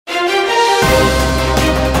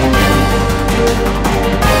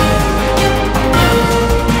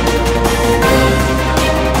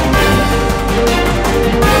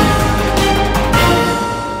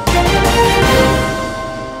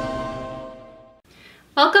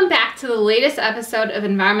Welcome back to the latest episode of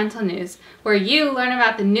Environmental News, where you learn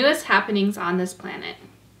about the newest happenings on this planet.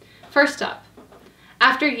 First up,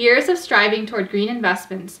 after years of striving toward green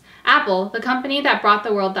investments, Apple, the company that brought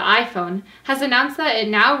the world the iPhone, has announced that it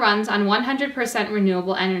now runs on 100%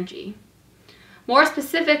 renewable energy. More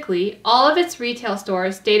specifically, all of its retail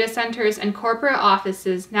stores, data centers, and corporate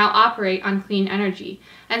offices now operate on clean energy,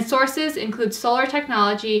 and sources include solar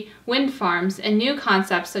technology, wind farms, and new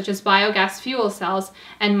concepts such as biogas fuel cells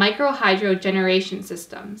and microhydro generation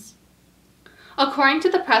systems. According to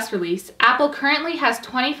the press release, Apple currently has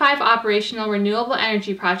 25 operational renewable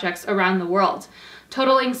energy projects around the world,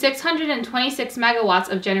 totaling 626 megawatts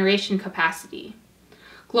of generation capacity.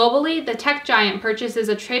 Globally, the tech giant purchases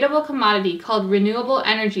a tradable commodity called renewable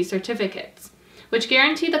energy certificates, which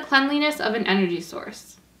guarantee the cleanliness of an energy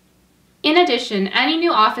source. In addition, any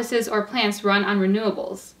new offices or plants run on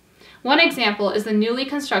renewables. One example is the newly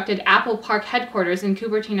constructed Apple Park headquarters in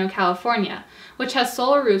Cupertino, California, which has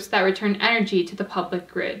solar roofs that return energy to the public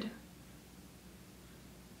grid.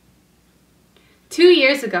 2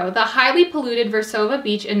 years ago, the highly polluted Versova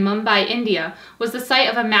beach in Mumbai, India, was the site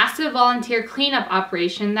of a massive volunteer cleanup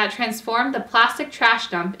operation that transformed the plastic trash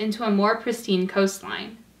dump into a more pristine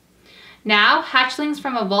coastline. Now, hatchlings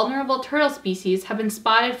from a vulnerable turtle species have been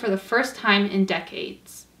spotted for the first time in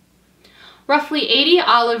decades. Roughly 80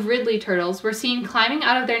 olive ridley turtles were seen climbing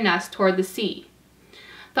out of their nest toward the sea.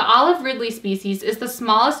 The olive ridley species is the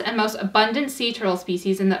smallest and most abundant sea turtle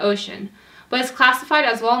species in the ocean, but is classified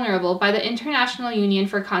as vulnerable by the International Union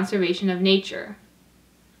for Conservation of Nature.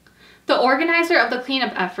 The organizer of the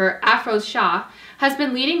cleanup effort, Afroz Shah, has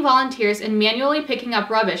been leading volunteers in manually picking up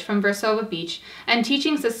rubbish from Versova Beach and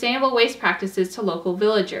teaching sustainable waste practices to local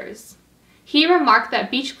villagers. He remarked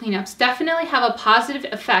that beach cleanups definitely have a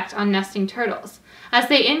positive effect on nesting turtles, as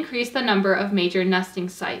they increase the number of major nesting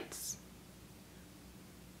sites.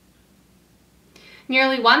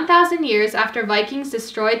 Nearly 1,000 years after Vikings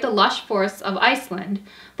destroyed the lush forests of Iceland,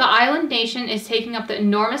 the island nation is taking up the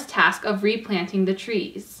enormous task of replanting the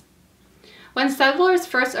trees. When settlers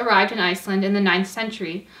first arrived in Iceland in the 9th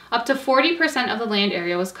century, up to 40% of the land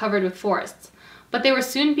area was covered with forests, but they were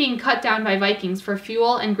soon being cut down by Vikings for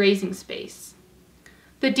fuel and grazing space.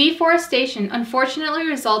 The deforestation unfortunately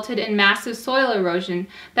resulted in massive soil erosion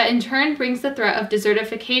that in turn brings the threat of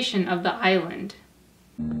desertification of the island.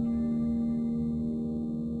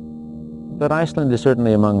 But Iceland is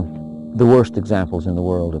certainly among the worst examples in the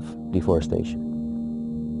world of deforestation.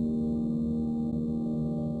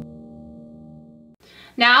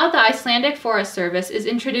 Now, the Icelandic Forest Service is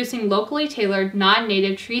introducing locally tailored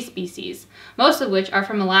non-native tree species, most of which are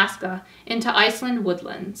from Alaska, into Iceland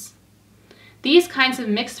woodlands. These kinds of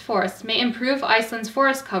mixed forests may improve Iceland's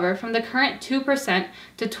forest cover from the current 2%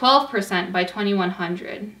 to 12% by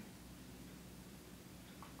 2100.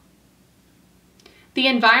 The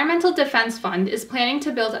Environmental Defense Fund is planning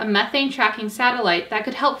to build a methane tracking satellite that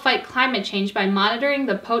could help fight climate change by monitoring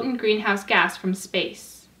the potent greenhouse gas from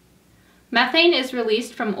space. Methane is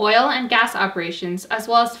released from oil and gas operations as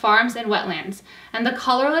well as farms and wetlands, and the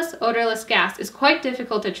colorless, odorless gas is quite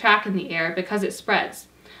difficult to track in the air because it spreads,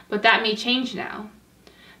 but that may change now.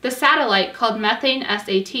 The satellite, called Methane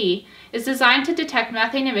SAT, is designed to detect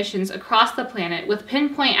methane emissions across the planet with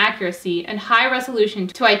pinpoint accuracy and high resolution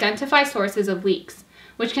to identify sources of leaks,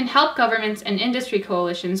 which can help governments and industry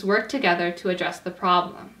coalitions work together to address the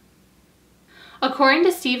problem. According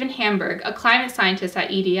to Stephen Hamburg, a climate scientist at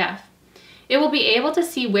EDF, it will be able to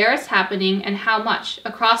see where it's happening and how much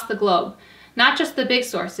across the globe, not just the big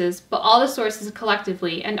sources, but all the sources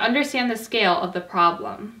collectively, and understand the scale of the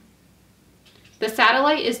problem. The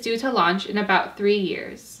satellite is due to launch in about 3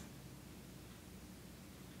 years.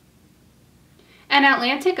 An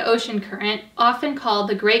Atlantic Ocean current, often called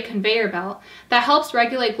the Great Conveyor Belt, that helps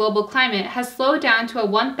regulate global climate has slowed down to a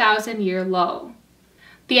 1,000-year low.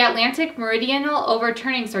 The Atlantic Meridional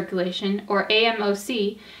Overturning Circulation, or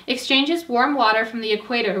AMOC, exchanges warm water from the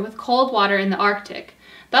equator with cold water in the Arctic,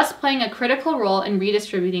 thus playing a critical role in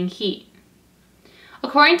redistributing heat.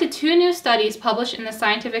 According to 2 new studies published in the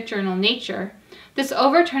scientific journal Nature, this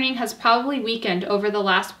overturning has probably weakened over the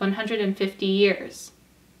last 150 years.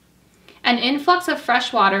 An influx of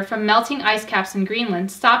fresh water from melting ice caps in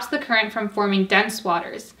Greenland stops the current from forming dense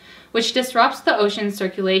waters, which disrupts the ocean's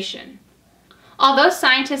circulation. Although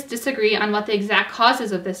scientists disagree on what the exact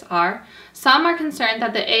causes of this are, some are concerned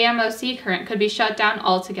that the AMOC current could be shut down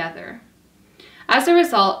altogether. As a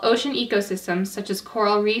result, ocean ecosystems such as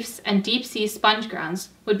coral reefs and deep-sea sponge grounds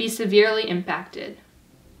would be severely impacted.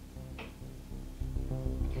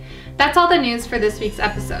 That's all the news for this week's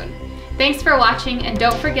episode. Thanks for watching, and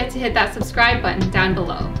don't forget to hit that subscribe button down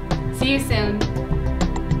below. See you soon!